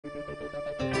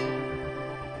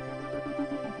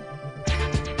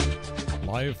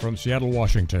Live from Seattle,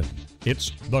 Washington, it's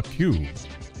theCUBE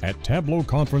at Tableau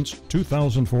Conference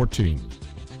 2014.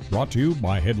 Brought to you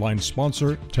by headline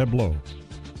sponsor Tableau.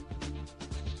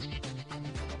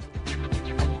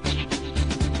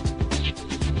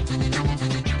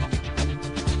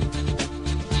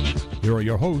 Here are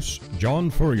your hosts, John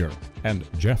Furrier and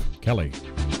Jeff Kelly.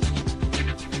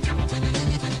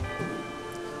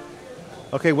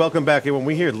 Okay, welcome back everyone.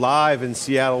 We're here live in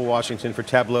Seattle, Washington for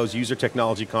Tableau's User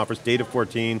Technology Conference, Data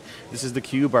 14. This is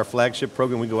theCUBE, our flagship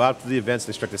program. We go out to the events, they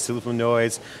extract the silicon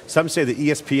noise. Some say the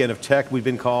ESPN of tech, we've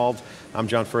been called. I'm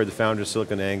John Furrier, the founder of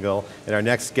SiliconANGLE, and our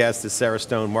next guest is Sarah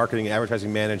Stone, Marketing and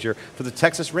Advertising Manager for the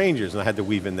Texas Rangers, and I had to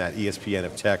weave in that ESPN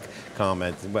of tech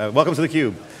comment. Welcome to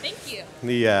theCUBE. Thank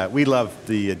you. We love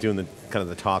doing the kind of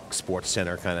the talk sports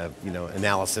center kind of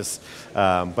analysis,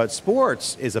 but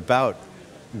sports is about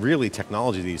really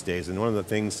technology these days, and one of the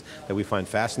things that we find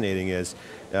fascinating is,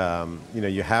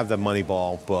 you have the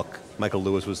Moneyball book. Michael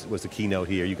Lewis was the keynote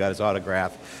here. You got his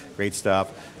autograph, great stuff.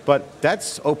 But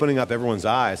that's opening up everyone's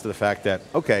eyes to the fact that,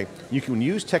 okay, you can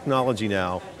use technology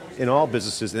now in all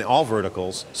businesses, in all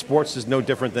verticals. Sports is no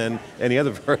different than any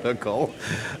other vertical.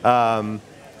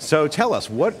 So tell us,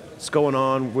 what's going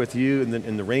on with you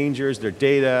and the Rangers, their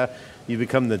data? You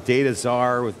become the data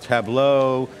czar with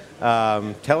Tableau.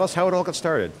 Tell us how it all got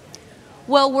started.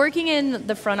 Well, working in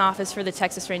the front office for the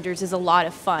Texas Rangers is a lot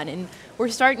of fun, and we're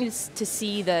starting to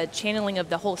see the channeling of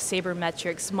the whole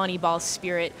sabermetrics, Moneyball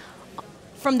spirit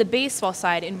from the baseball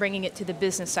side and bringing it to the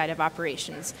business side of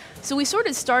operations. So we sort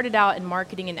of started out in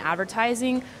marketing and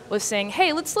advertising with saying,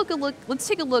 hey, let's take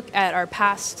a look at our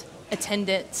past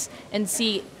attendance and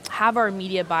see, have our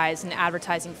media buys and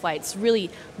advertising flights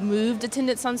really moved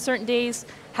attendance on certain days?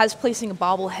 Has placing a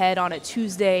bobblehead on a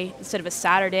Tuesday instead of a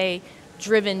Saturday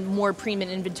driven more premium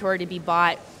inventory to be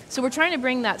bought? So we're trying to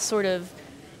bring that sort of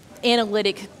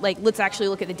analytic, let's actually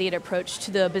look at the data approach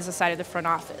to the business side of the front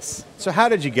office. So how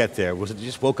did you get there? Was it you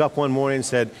just woke up one morning and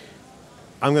said,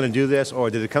 I'm going to do this, or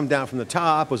did it come down from the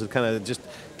top? Was it kind of just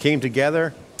came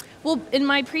together? Well, in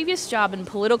my previous job in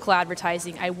political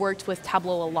advertising, I worked with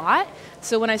Tableau a lot.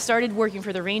 So when I started working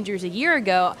for the Rangers a year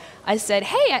ago, I said,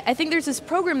 hey, I think there's this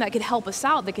program that could help us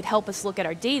out, that could help us look at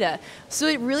our data. So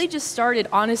it really just started,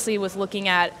 honestly, with looking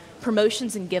at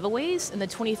promotions and giveaways in the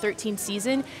 2013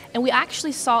 season, and we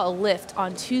actually saw a lift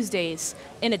on Tuesdays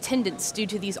in attendance due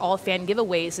to these all-fan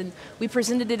giveaways, and we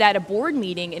presented it at a board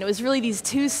meeting, and it was really these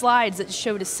two slides that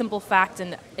showed a simple fact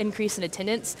and increase in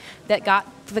attendance that got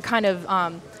the kind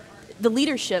of the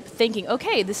leadership thinking,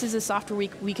 okay, this is a software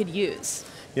we could use.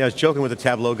 Yeah, I was joking with the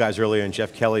Tableau guys earlier, and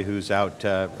Jeff Kelly, who's out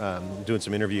doing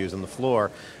some interviews on the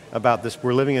floor, about this.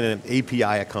 We're living in an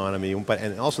API economy,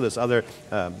 and also this other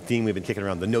theme we've been kicking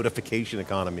around, the notification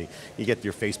economy. You get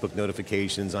your Facebook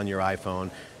notifications on your iPhone.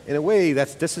 In a way,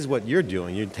 this is what you're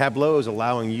doing. Tableau is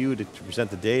allowing you to present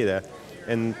the data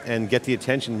and get the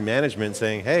attention management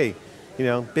saying, hey,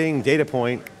 Bing, data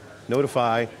point,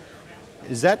 notify.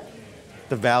 Is that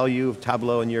the value of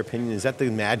Tableau in your opinion? Is that the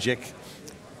magic?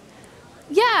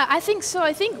 Yeah, I think so.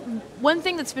 I think one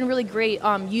thing that's been really great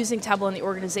using Tableau in the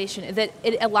organization is that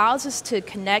it allows us to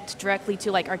connect directly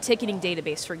to our ticketing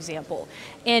database, for example.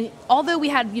 And although we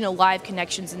had live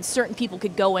connections and certain people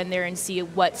could go in there and see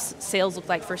what sales look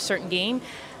like for a certain game,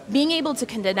 being able to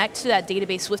connect to that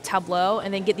database with Tableau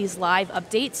and then get these live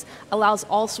updates allows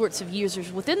all sorts of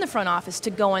users within the front office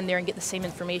to go in there and get the same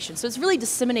information. So it's really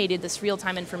disseminated this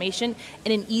real-time information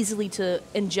in an easily to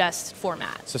ingest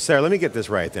format. So Sarah, let me get this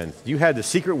right then. You had the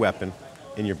secret weapon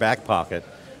in your back pocket.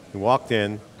 You walked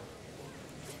in,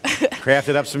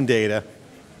 crafted up some data,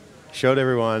 showed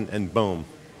everyone, and boom,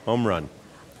 home run.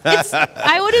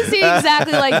 I wouldn't say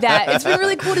exactly like that. It's been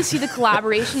really cool to see the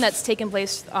collaboration that's taken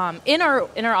place in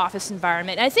our office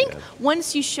environment. And I think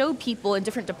once you show people in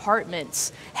different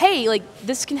departments, hey,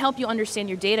 this can help you understand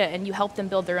your data, and you help them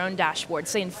build their own dashboards,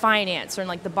 say in finance or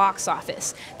in the box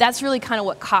office. That's really kind of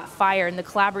what caught fire, and the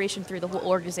collaboration through the whole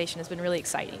organization has been really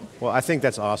exciting. Well, I think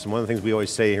that's awesome. One of the things we always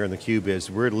say here in theCUBE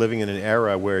is we're living in an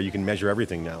era where you can measure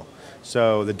everything now.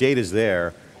 So the data's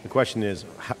there. The question is,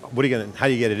 how do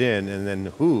you get it in, and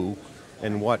then who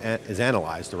and what is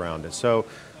analyzed around it? So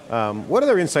what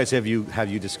other insights have you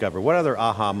discovered? What other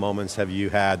aha moments have you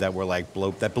had that were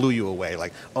that blew you away?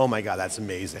 Like, oh my God, that's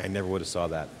amazing, I never would have saw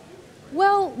that.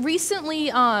 Well, recently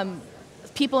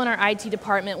people in our IT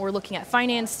department were looking at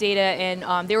finance data,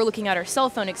 and they were looking at our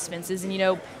cell phone expenses,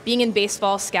 and being in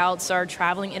baseball, scouts are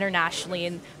traveling internationally,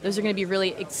 and those are going to be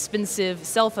really expensive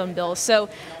cell phone bills. So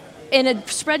in a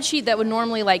spreadsheet that would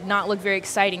normally not look very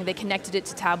exciting, they connected it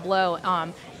to Tableau,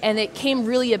 and it came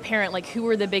really apparent like who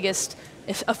were the biggest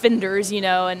offenders,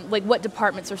 and like what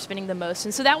departments are spending the most.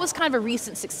 And so that was kind of a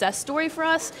recent success story for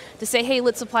us to say, hey,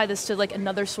 let's apply this to like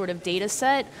another sort of data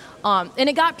set. And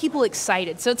it got people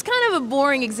excited. So it's kind of a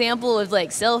boring example of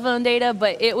like cell phone data,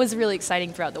 but it was really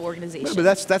exciting throughout the organization. But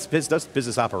that's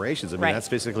business operations. I mean, that's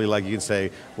basically like you can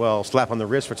say, well, slap on the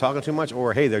wrist for talking too much,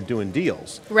 or hey, they're doing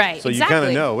deals. Right, so exactly. you kind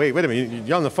of know, wait a minute,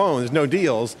 you're on the phone, there's no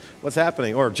deals, what's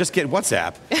happening? Or just get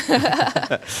WhatsApp.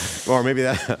 Or maybe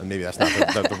that's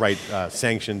not the right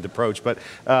sanctioned approach. But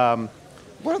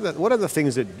what are the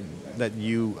things that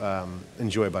you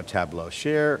enjoy about Tableau?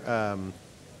 Share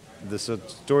the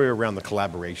story around the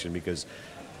collaboration, because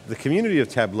the community of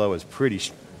Tableau is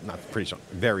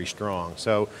very strong.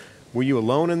 So were you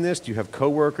alone in this? Do you have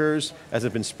coworkers? Has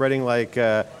it been spreading like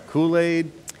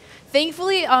Kool-Aid?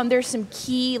 Thankfully, there's some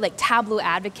key like Tableau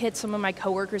advocates, some of my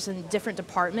coworkers in different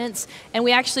departments, and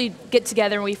we actually get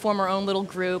together and we form our own little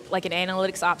group, like an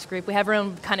analytics ops group. We have our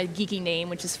own kind of geeky name,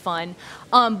 which is fun.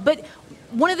 But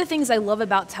one of the things I love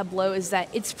about Tableau is that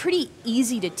it's pretty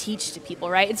easy to teach to people,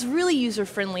 right? It's really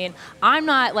user-friendly, and I'm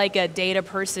not like a data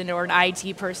person or an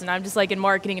IT person. I'm just like in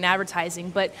marketing and advertising,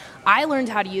 but I learned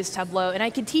how to use Tableau, and I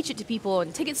can teach it to people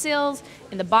in ticket sales,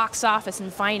 in the box office,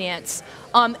 in finance.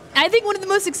 I think one of the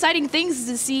most exciting things is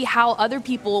to see how other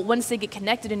people, once they get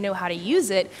connected and know how to use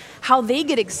it, how they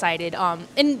get excited.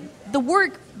 And the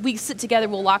work, we sit together,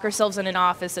 we'll lock ourselves in an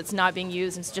office that's not being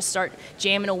used and just start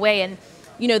jamming away. And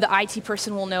the IT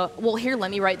person will know, well, here,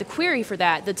 let me write the query for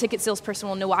that. The ticket salesperson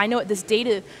will know, well, I know what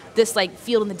this like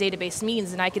field in the database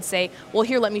means, and I could say, well,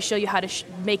 here, let me show you how to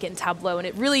make it in Tableau.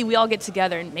 And we all get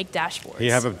together and make dashboards.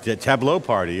 You have a Tableau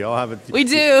party. You all have a. We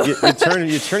do. You're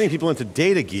turning people into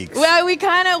data geeks. Well, we're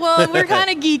kind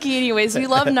of geeky anyways. We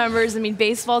love numbers. I mean,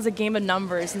 baseball is a game of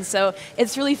numbers, and so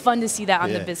it's really fun to see that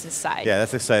on the business side. Yeah,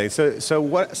 that's exciting.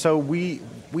 So we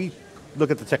look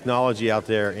at the technology out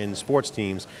there in sports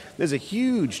teams. There's a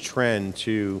huge trend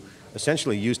to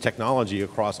essentially use technology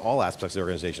across all aspects of the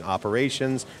organization.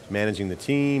 Operations, managing the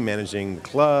team, managing the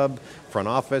club, front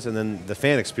office, and then the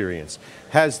fan experience.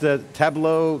 Has the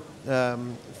Tableau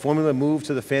formula moved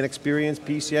to the fan experience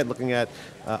piece yet, looking at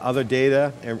other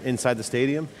data inside the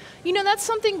stadium? That's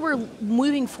something we're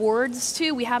moving forwards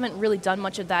to. We haven't really done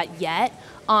much of that yet.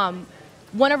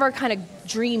 One of our kind of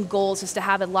dream goals is to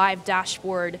have a live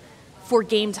dashboard for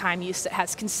game time use that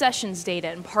has concessions data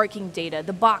and parking data,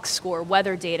 the box score,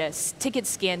 weather data, ticket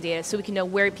scan data, so we can know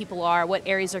where people are, what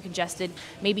areas are congested,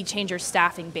 maybe change our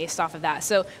staffing based off of that.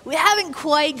 So we haven't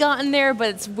quite gotten there, but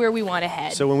it's where we want to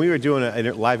head. So when we were doing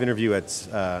a live interview at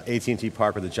AT&T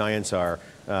Park where the Giants are,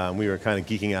 we were kind of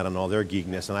geeking out on all their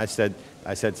geekness, and I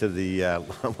said to the,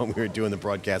 when we were doing the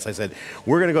broadcast, I said,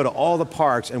 we're going to go to all the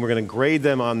parks and we're going to grade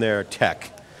them on their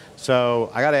tech. So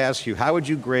I got to ask you, how would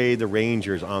you grade the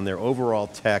Rangers on their overall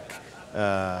tech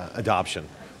adoption?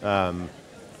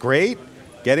 Great,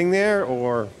 getting there,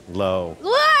 or low?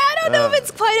 Well, I don't know if it's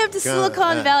quite up to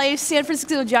Silicon Valley, San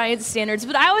Francisco Giants standards,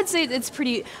 but I would say it's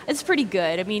pretty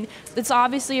good. I mean, it's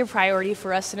obviously a priority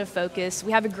for us and a focus.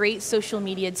 We have a great social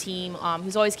media team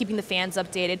who's always keeping the fans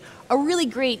updated. A really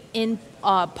great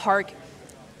in-park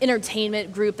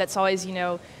entertainment group that's always,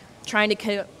 trying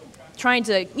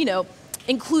to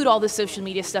include all the social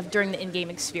media stuff during the in-game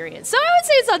experience. So I would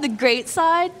say it's on the great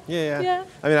side. Yeah.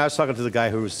 I mean, I was talking to the guy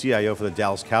who was CIO for the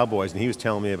Dallas Cowboys, and he was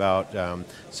telling me about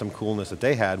some coolness that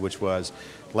they had, which was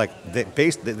like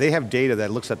they have data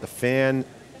that looks at the fan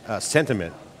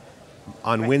sentiment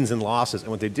on wins and losses, and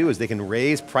what they do is they can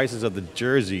raise prices of the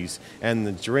jerseys and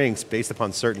the drinks based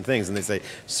upon certain things, and they say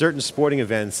certain sporting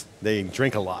events they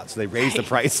drink a lot, so they raise the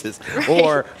prices,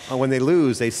 or when they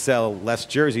lose they sell less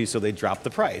jerseys, so they drop the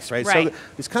price, right? So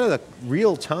it's kind of the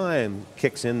real time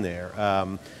kicks in there.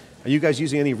 Are you guys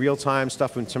using any real time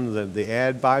stuff in terms of the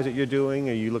ad buys that you're doing?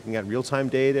 Are you looking at real time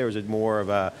data, or is it more of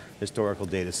a historical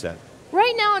data set?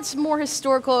 Right now it's more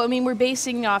historical. I mean, we're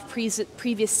basing off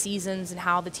previous seasons and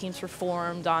how the teams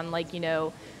performed on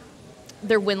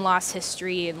their win-loss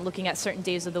history and looking at certain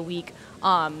days of the week.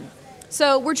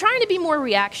 So we're trying to be more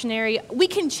reactionary. We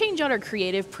can change out our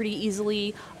creative pretty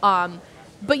easily, but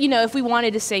if we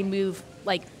wanted to say move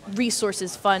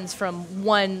resources, funds from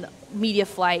one media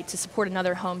flight to support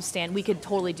another homestand, we could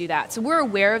totally do that. So we're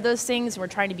aware of those things and we're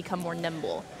trying to become more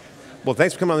nimble. Well,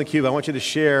 thanks for coming on theCUBE. I want you to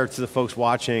share to the folks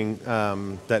watching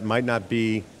that might not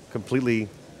be completely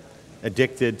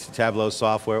addicted to Tableau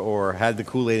software or had the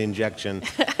Kool-Aid injection,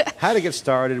 how to get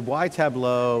started, why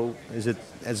Tableau, is it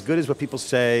as good as what people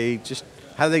say, just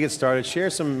how do they get started? Share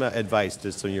some advice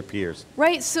to some of your peers.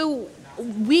 Right, so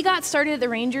we got started at the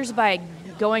Rangers by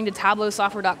going to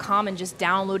tablewsoftware.com and just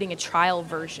downloading a trial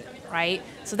version. right?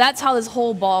 So that's how this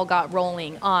whole ball got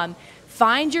rolling.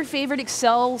 Find your favorite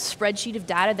Excel spreadsheet of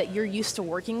data that you're used to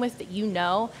working with, that you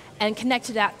know, and connect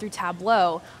to that through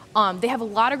Tableau. They have a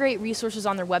lot of great resources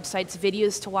on their websites,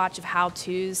 videos to watch of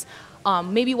how-tos.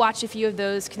 Maybe watch a few of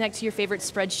those, connect to your favorite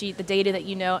spreadsheet, the data that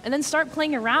you know, and then start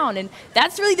playing around. And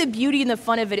that's really the beauty and the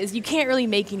fun of it, is you can't really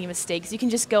make any mistakes. You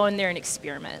can just go in there and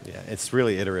experiment. Yeah, it's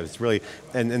really iterative. It's really,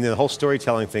 and the whole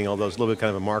storytelling thing, although it's a little bit kind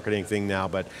of a marketing thing now,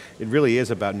 but it really is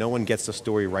about no one gets the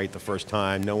story right the first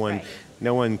time. No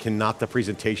one can knock the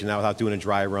presentation out without doing a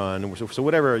dry run. So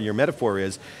whatever your metaphor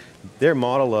is, their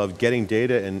model of getting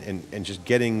data and just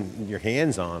getting your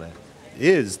hands on it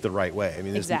is the right way. I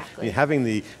mean, exactly. Having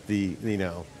the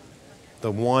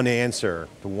one answer,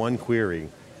 the one query,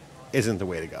 isn't the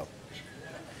way to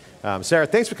go. Sarah,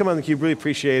 thanks for coming on theCUBE, really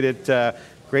appreciate it.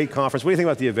 Great conference. What do you think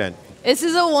about the event? This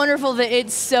is a wonderful event.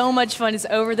 It's so much fun. It's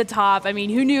over the top. I mean,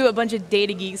 who knew a bunch of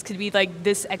data geeks could be like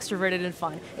this extroverted and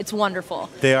fun? It's wonderful.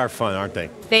 They are fun, aren't they?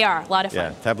 They are, a lot of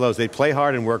fun. Yeah, Tableau's, they play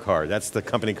hard and work hard. That's the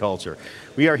company culture.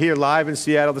 We are here live in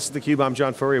Seattle. This is theCUBE. I'm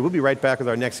John Furrier. We'll be right back with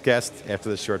our next guest after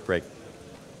this short break.